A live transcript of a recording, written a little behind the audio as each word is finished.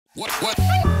And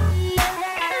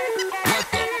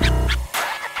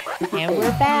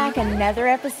we're back, another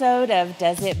episode of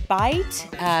Does It Bite?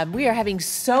 We are having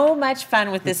so much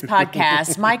fun with this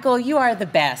podcast. Michael, you are the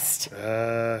best.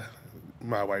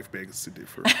 My wife begs to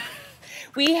differ.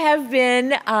 We have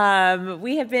been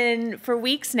for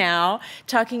weeks now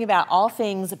talking about all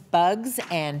things bugs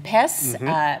and pests,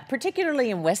 particularly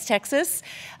in West Texas.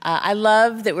 I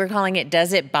love that we're calling it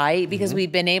Does It Bite? Because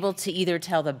we've been able to either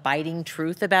tell the biting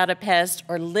truth about a pest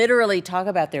or literally talk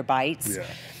about their bites. Yeah.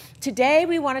 Today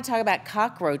we want to talk about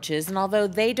cockroaches, and although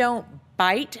they don't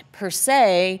bite per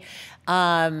se,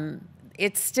 they're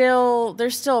still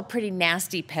a pretty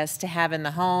nasty pest to have in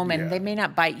the home, and they may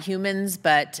not bite humans,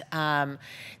 but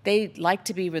they like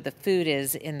to be where the food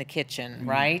is in the kitchen,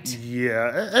 right?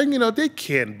 Yeah, and they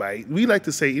can bite. We like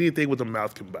to say anything with a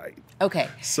mouth can bite. Okay.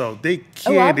 So they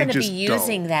can, I'm they going to just be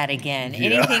using don't. that again.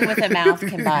 Yeah. Anything with a mouth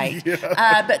can bite.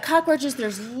 But cockroaches,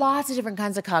 there's lots of different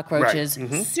kinds of cockroaches.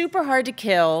 Right. Super hard to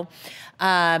kill.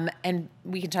 And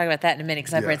we can talk about that in a minute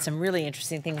because I've read some really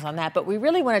interesting things on that. But we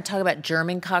really want to talk about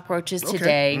German cockroaches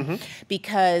today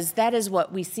because that is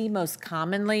what we see most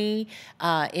commonly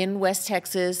in West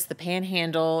Texas, the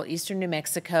Panhandle, eastern New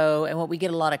Mexico, and what we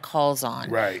get a lot of calls on.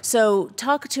 Right. So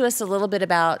talk to us a little bit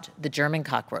about the German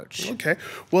cockroach. Okay.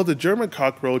 Well, the German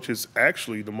cockroach is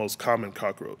actually the most common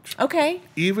cockroach. Okay.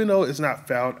 Even though it's not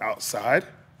found outside,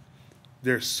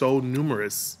 they're so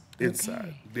numerous inside.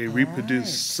 Okay. They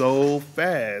reproduce so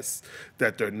fast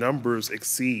that their numbers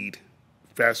exceed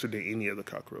faster than any other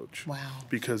cockroach. Wow.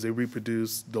 Because they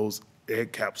reproduce those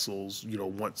egg capsules,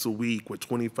 once a week with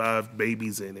 25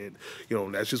 babies in it.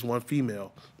 That's just one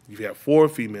female. If you have 4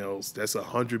 females, that's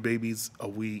 100 babies a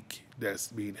week that's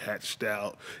being hatched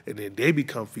out, and then they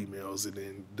become females, and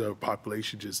then the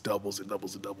population just doubles and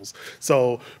doubles and doubles.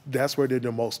 So that's where they're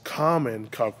the most common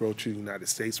cockroach in the United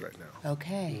States right now.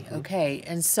 Okay, okay.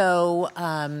 And so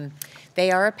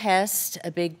they are a pest,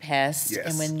 a big pest, Yes.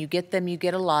 and when you get them, you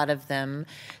get a lot of them.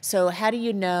 So how do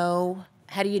you know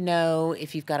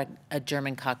if you've got a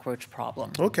German cockroach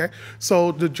problem? Okay,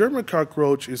 so the German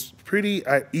cockroach is pretty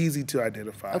easy to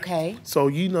identify. Okay. So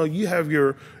you have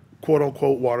your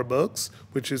quote-unquote water bugs,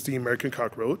 which is the American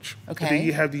cockroach. Okay. And then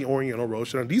you have the Oriental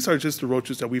roach. Now, these are just the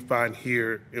roaches that we find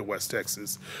here in West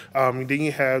Texas. Then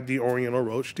you have the Oriental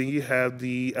roach. Then you have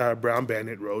the brown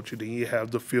banded roach. And then you have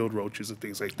the field roaches and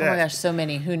things like that. Oh my gosh, so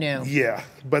many. Who knew? Yeah,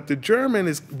 but the German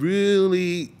is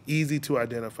really easy to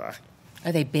identify.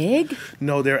 Are they big?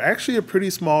 No, they're actually a pretty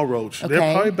small roach. Okay.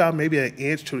 They're probably about maybe an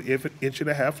inch to an inch and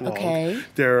a half long. Okay.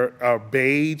 They're a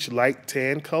beige, light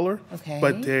tan color. Okay.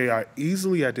 But they are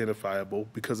easily identifiable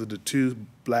because of the 2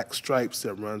 black stripes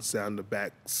that runs down the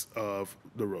backs of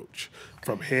the roach.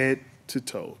 From head to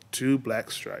toe, 2 black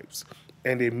stripes.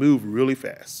 And they move really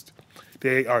fast.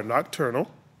 They are nocturnal.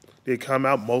 They come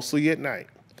out mostly at night.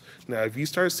 Now, if you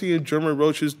start seeing German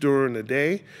roaches during the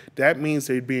day, that means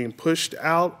they're being pushed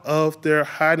out of their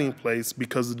hiding place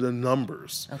because of the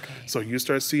numbers. Okay. So you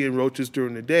start seeing roaches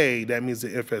during the day, that means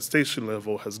the infestation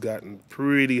level has gotten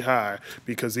pretty high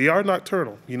because they are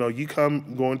nocturnal. You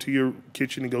go into your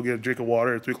kitchen and go get a drink of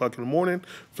water at 3 o'clock in the morning,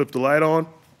 flip the light on.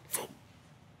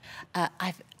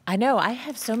 I know. I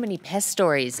have so many pest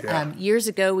stories. Yeah. Years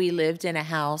ago, we lived in a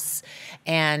house,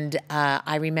 and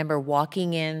I remember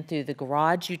walking in through the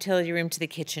garage utility room to the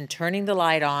kitchen, turning the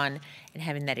light on, and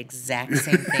having that exact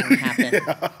same thing happen.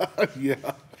 Yeah.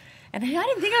 And I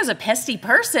didn't think I was a pesty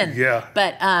person. Yeah.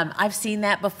 But I've seen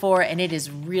that before, and it is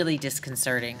really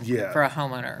disconcerting for a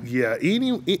homeowner. Yeah.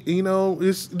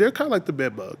 They're kind of like the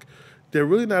bed bug. They're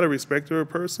really not a respecter of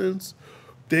persons.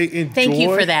 They enjoy. Thank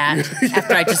you for that.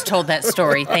 After I just told that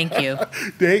story, thank you.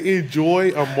 They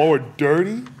enjoy a more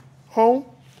dirty home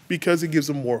because it gives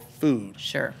them more food.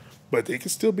 Sure. But they can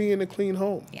still be in a clean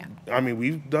home. Yeah. I mean,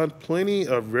 we've done plenty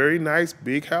of very nice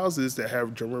big houses that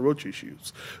have German roach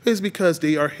issues. It's because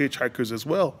they are hitchhikers as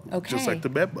well, just like the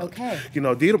bed bug. Okay.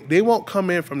 They won't come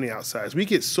in from the outside. We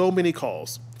get so many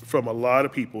calls from a lot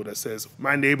of people that says,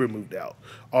 my neighbor moved out,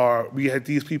 or we had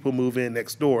these people move in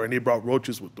next door and they brought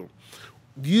roaches with them.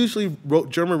 Usually,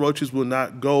 German roaches will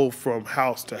not go from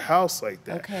house to house like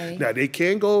that. Okay. Now, they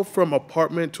can go from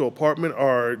apartment to apartment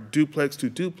or duplex to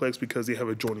duplex because they have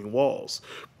adjoining walls.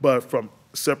 But from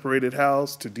separated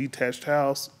house to detached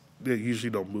house, they usually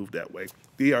don't move that way.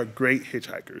 They are great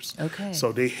hitchhikers. Okay.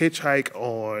 So they hitchhike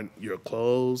on your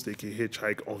clothes. They can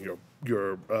hitchhike on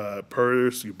your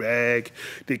purse, your bag.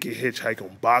 They can hitchhike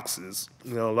on boxes.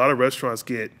 A lot of restaurants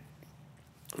get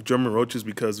German roaches,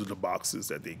 because of the boxes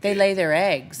that they get. They lay their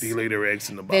eggs. They lay their eggs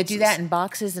in the They boxes. do that in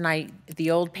boxes, and the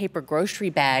old paper grocery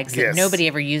bags that Yes. nobody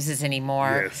ever uses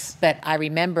anymore. Yes. But I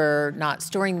remember not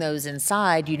storing those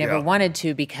inside. You never Yep. wanted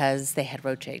to because they had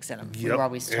roach eggs in them. We Yep. were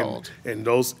always told. And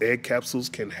those egg capsules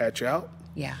can hatch out.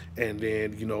 Yeah. And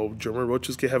then, German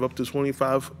roaches can have up to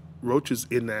 25 roaches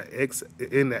in that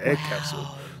egg capsule.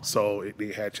 So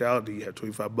they hatch out, and you have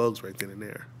 25 bugs right then and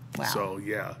there. Wow. So,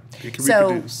 yeah, it can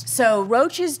reproduce. So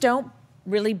roaches don't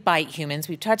really bite humans.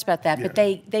 We've talked about that, but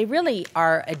they really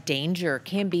are a danger,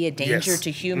 can be a danger Yes.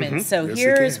 to humans. Mhm. So Yes, they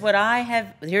here's can.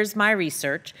 what here's my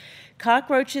research.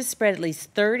 Cockroaches spread at least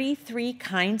 33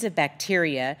 kinds of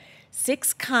bacteria,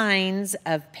 6 kinds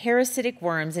of parasitic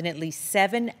worms, and at least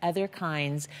 7 other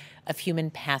kinds of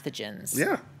human pathogens.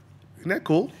 Yeah. Isn't that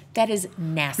cool? That is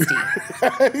nasty.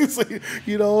 It's like,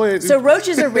 So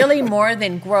roaches are really more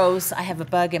than gross. I have a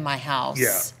bug in my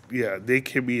house. Yeah, they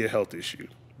can be a health issue.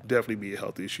 Definitely be a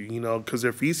health issue, because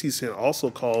their feces can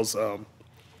also cause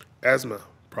asthma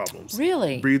problems.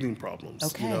 Really? Breathing problems.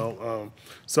 Okay.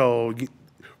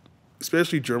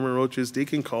 Especially German roaches, they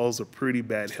can cause a pretty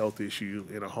bad health issue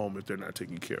in a home if they're not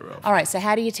taken care of. All right. So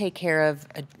how do you take care of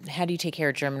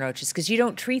German roaches? Because you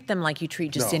don't treat them like you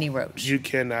treat just any roach. You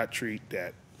cannot treat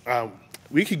that.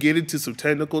 We could get into some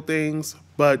technical things,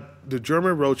 but the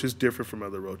German roach is different from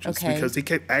other roaches because they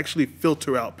can actually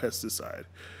filter out pesticide.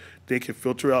 They can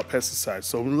filter out pesticides.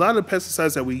 So a lot of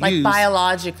pesticides that we use,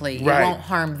 biologically, it won't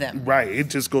harm them. Right. It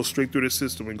just goes straight through the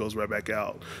system and goes right back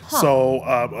out. So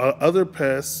other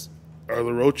pests,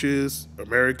 other roaches,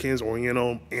 Americans,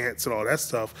 ants, and all that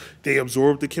stuff, they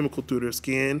absorb the chemical through their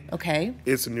skin. Okay.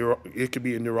 It could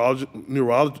be a neurological.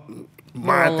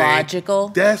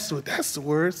 That's the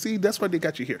word. See, that's why they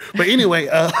got you here. But anyway,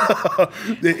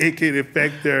 it can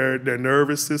affect their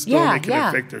nervous system. It can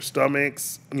affect their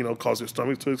stomachs. Cause their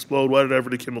stomachs to explode. Whatever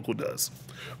the chemical does.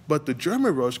 But the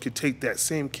German roach can take that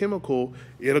same chemical.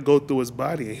 It'll go through his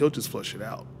body, and he'll just flush it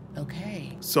out.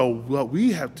 Okay. So what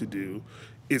we have to do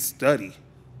is study.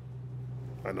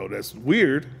 I know that's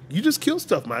weird. You just kill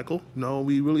stuff, Michael. No,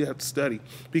 we really have to study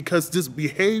because this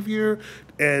behavior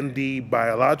and the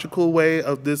biological way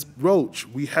of this roach,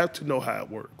 we have to know how it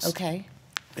works. Okay.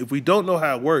 If we don't know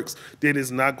how it works, then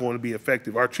it's not going to be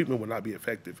effective. Our treatment will not be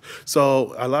effective.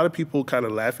 So a lot of people kind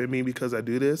of laugh at me because I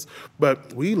do this,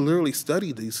 but we literally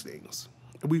study these things.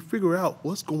 And we figure out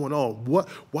what's going on.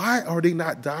 Why are they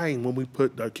not dying when we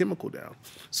put our chemical down?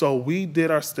 So we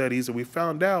did our studies and we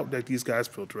found out that these guys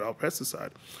filter out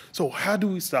pesticide. So how do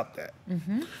we stop that?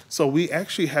 Mm-hmm. So we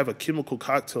actually have a chemical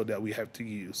cocktail that we have to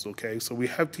use, okay? So we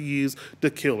have to use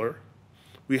the killer.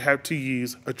 We have to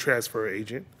use a transfer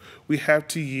agent. We have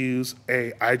to use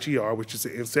a IGR, which is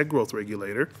an insect growth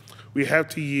regulator. We have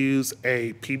to use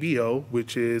a PBO,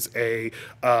 which is a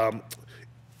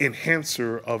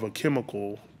enhancer of a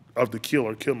chemical, of the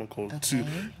killer chemical, to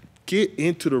get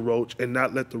into the roach and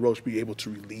not let the roach be able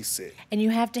to release it. And you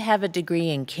have to have a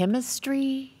degree in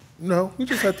chemistry? No, you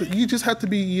just have to be,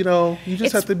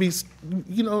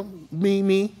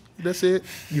 me. That's it,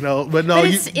 But no,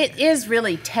 it is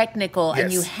really technical,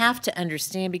 and Yes. you have to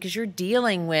understand because you're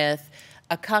dealing with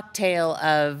a cocktail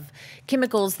of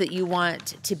chemicals that you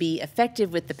want to be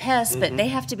effective with the pests, but they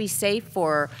have to be safe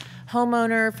for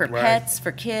homeowner, for pets,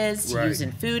 for kids, to use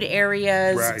in food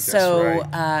areas. Right, so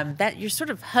that's that you're sort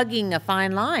of hugging a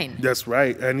fine line. That's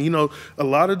right. And, a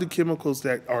lot of the chemicals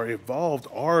that are involved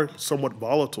are somewhat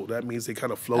volatile. That means they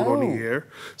kind of float on the air.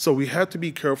 So we have to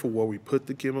be careful where we put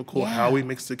the chemical, how we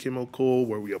mix the chemical,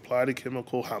 where we apply the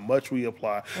chemical, how much we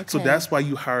apply. So that's why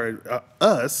you hired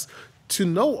us to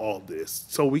know all this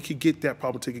so we could get that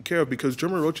problem taken care of because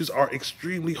German roaches are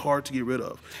extremely hard to get rid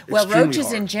of. Well,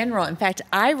 roaches in general. In fact,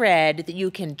 I read that you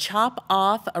can chop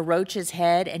off a roach's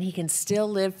head and he can still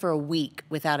live for a week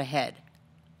without a head.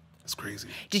 That's crazy.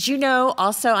 Did you know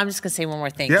also, I'm just going to say one more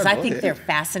thing because I think they're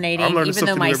fascinating, even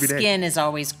though my skin is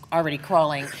always already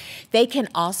crawling. They can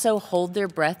also hold their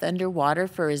breath underwater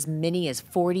for as many as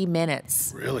 40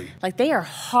 minutes. Really? Like they are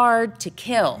hard to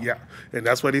kill. Yeah. And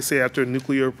that's why they say after a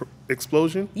nuclear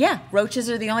explosion. Yeah. Roaches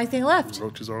are the only thing left.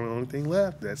 Roaches are the only thing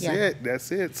left. That's it.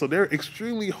 That's it. So they're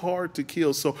extremely hard to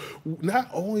kill. So not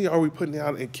only are we putting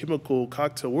out a chemical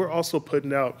cocktail, we're also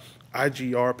putting out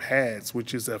IGR pads,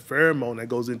 which is a pheromone that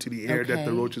goes into the air that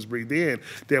the roaches breathe in.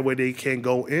 That way they can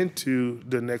go into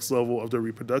the next level of the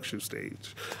reproduction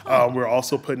stage. We're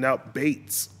also putting out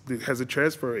baits that has a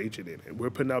transfer agent in it. We're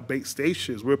putting out bait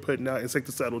stations. We're putting out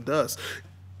insecticidal dust.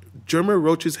 German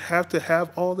roaches have to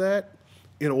have all that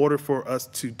in order for us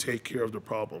to take care of the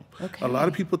problem. A lot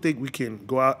of people think we can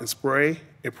go out and spray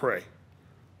and pray.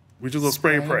 We're just gonna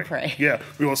spray and pray. Pray. Yeah,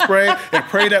 we're gonna spray and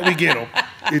pray that we get them.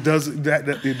 It doesn't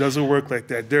it doesn't work like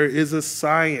that. There is a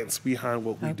science behind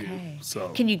what we do. So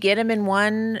can you get them in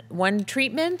one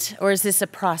treatment, or is this a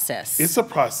process? It's a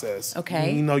process.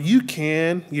 Okay. You know, you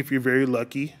can if you're very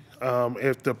lucky.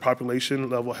 If the population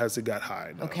level hasn't got high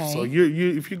enough. Okay. So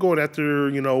if you're going after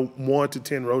 1 to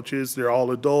 10 roaches, they're all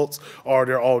adults or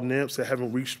they're all nymphs that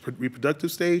haven't reached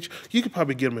reproductive stage, you could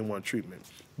probably get them in one treatment.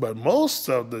 But most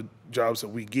of the jobs that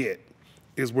we get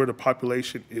is where the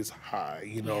population is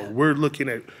high. We're looking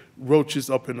at roaches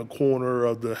up in the corner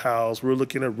of the house. We're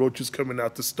looking at roaches coming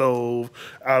out the stove,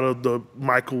 out of the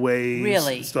microwave,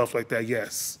 really? Stuff like that.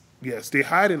 Yes. They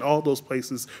hide in all those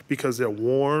places because they're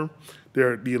warm.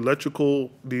 The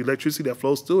electricity that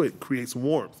flows through it creates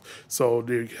warmth. So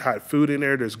they hide food in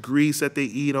there. There's grease that they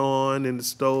eat on in the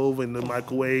stove and the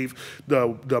microwave.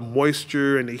 The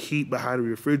moisture and the heat behind the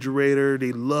refrigerator.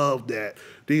 They love that.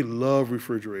 They love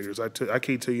refrigerators. I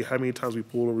can't tell you how many times we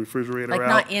pull a refrigerator out. Like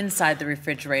not inside the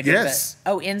refrigerator. Yes.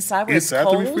 But, inside where inside it's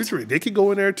cold? the refrigerator. They could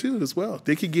go in there too as well.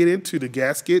 They could get into the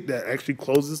gasket that actually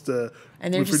closes the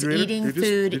and they're just eating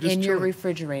food in your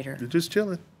refrigerator. They're just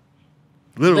chilling.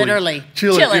 Literally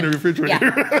chilling in the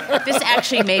refrigerator. Yeah. This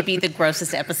actually may be the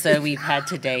grossest episode we've had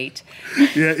to date.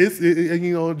 Yeah,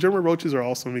 German roaches are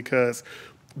awesome because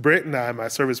Brett and I, my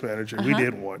service manager, we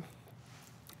did one.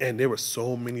 And there were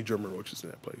so many German roaches in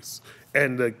that place.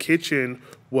 And the kitchen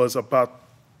was about,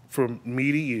 from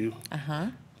me to you,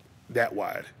 that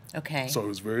wide. Okay. So it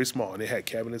was very small, and they had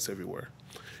cabinets everywhere.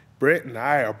 Brett and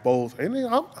I are both, and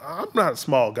I'm not a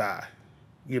small guy.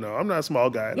 I'm not a small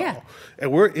guy at all.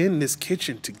 And we're in this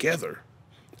kitchen together.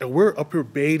 And we're up here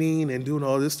baiting and doing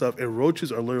all this stuff, and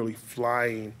roaches are literally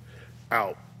flying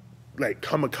out, like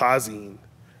kamikazing.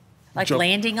 Like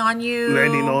landing on you?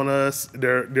 Landing on us.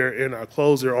 They're in our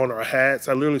clothes. They're on our hats.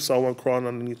 I literally saw one crawling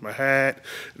underneath my hat.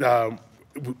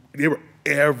 They were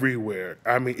everywhere.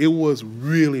 I mean, it was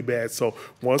really bad. So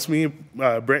once me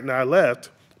and Brent and I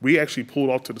left, we actually pulled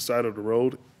off to the side of the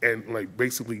road and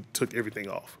basically took everything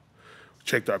off.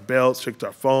 Checked our belts, checked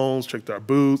our phones, checked our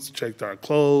boots, checked our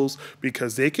clothes,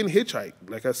 because they can hitchhike.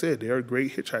 Like I said, they're a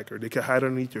great hitchhiker. They can hide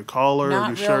underneath your collar or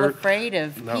your shirt. Not real afraid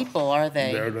of people, are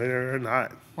they? They're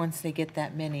not. Once they get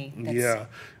that many. That's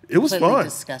it was fun.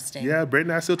 Disgusting. Yeah, Brett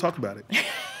and I still talk about it.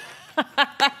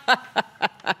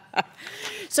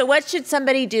 So what should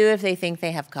somebody do if they think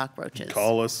they have cockroaches?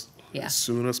 Call us as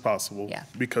soon as possible. Yeah.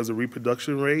 Because the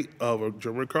reproduction rate of a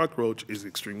German cockroach is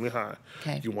extremely high.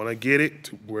 Okay. You want to get it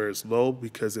to where it's low,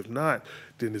 because if not,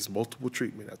 then there's multiple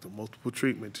treatment after multiple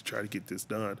treatment to try to get this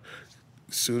done.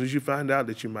 As soon as you find out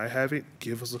that you might have it,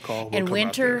 give us a call. And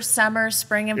winter, summer,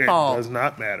 spring, and fall. It does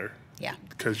not matter. Yeah.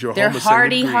 Because your They're home is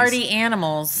 70 hardy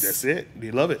animals. That's it.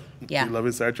 They love it. Yeah. They love it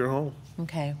inside your home.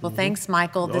 Okay. Well, thanks,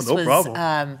 Michael. No, this no was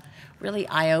problem. really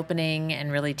eye-opening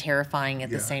and really terrifying at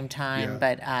the same time.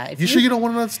 But if you sure you don't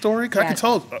want another story? I can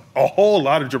tell a whole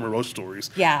lot of German roach stories.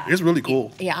 Yeah. It's really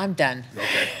cool. Yeah, I'm done.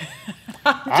 Okay.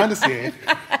 I understand.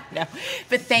 No,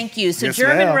 but thank you. So Yes,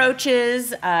 German ma'am.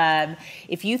 roaches,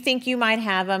 if you think you might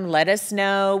have them, let us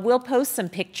know. We'll post some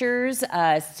pictures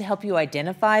to help you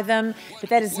identify them, but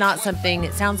that is not something,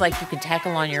 it sounds like you can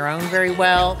tackle on your own very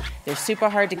well. They're super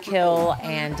hard to kill,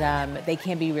 and they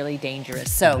can be really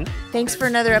dangerous. So thanks for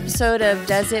another episode of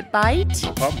Does It Bite?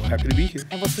 No problem. Happy to be here.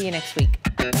 And we'll see you next week.